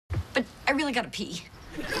but I really gotta pee.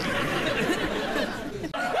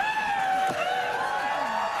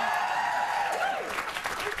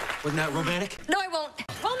 Wasn't that romantic? No, I won't.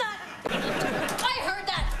 Will not. I heard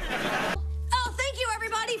that. Oh, thank you,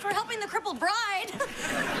 everybody, for helping the crippled bride.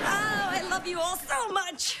 Oh, I love you all so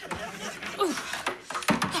much. Ooh.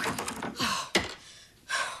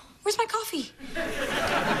 Where's my coffee?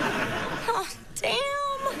 Oh, damn.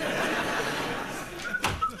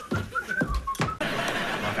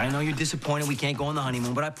 Look, I know you're disappointed we can't go on the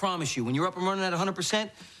honeymoon, but I promise you, when you're up and running at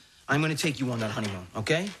 100%, I'm gonna take you on that honeymoon,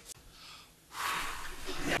 okay?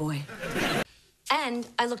 Boy. And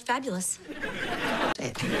I looked fabulous. Say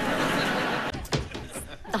it.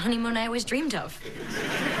 The honeymoon I always dreamed of.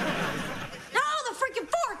 No, the freaking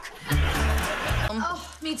fork!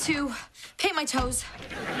 Oh, me too. Paint my toes.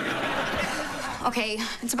 Okay,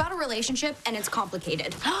 it's about a relationship, and it's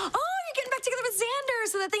complicated. Oh, you're getting back together with Xander.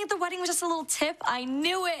 So that thing at the wedding was just a little tip. I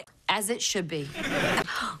knew it. As it should be.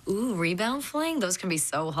 Ooh, rebound fling? Those can be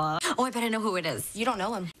so hot. Oh, I bet I know who it is. You don't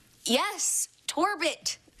know him. Yes,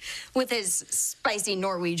 Torbit. With his spicy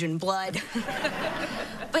Norwegian blood.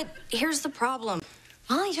 But here's the problem.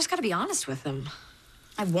 Well, you just gotta be honest with him.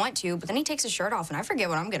 I want to, but then he takes his shirt off, and I forget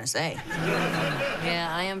what I'm gonna say. Yeah,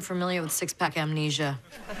 I am familiar with six-pack amnesia.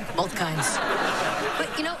 Both kinds.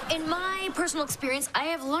 But, you know, in my personal experience, I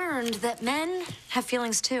have learned that men have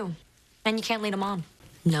feelings, too. And you can't lead them on.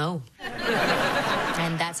 No.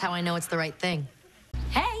 And that's how I know it's the right thing.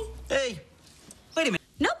 Hey. Hey, wait a minute.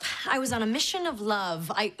 Nope, I was on a mission of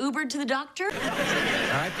love. I Ubered to the doctor. All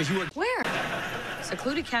right, because you were... Where?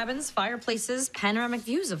 Secluded cabins, fireplaces, panoramic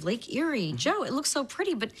views of Lake Erie. Joe, it looks so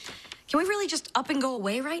pretty, but can we really just up and go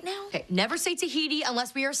away right now? Okay, never say Tahiti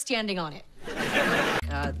unless we are standing on it.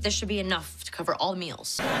 This should be enough to cover all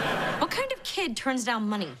meals. What kind of kid turns down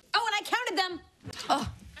money? Oh, and I counted them. Oh.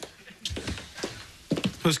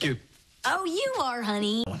 Who's cute? Oh, you are,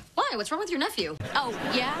 honey. Why? What's wrong with your nephew? Oh,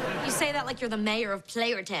 yeah? You say that like you're the mayor of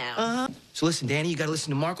Playertown. Uh-huh. So listen, Danny, you gotta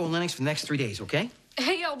listen to Marco and Lennox for the next 3 days, okay?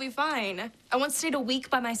 Hey, I'll be fine. I once stayed a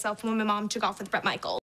week by myself when my mom took off with Brett Michaels.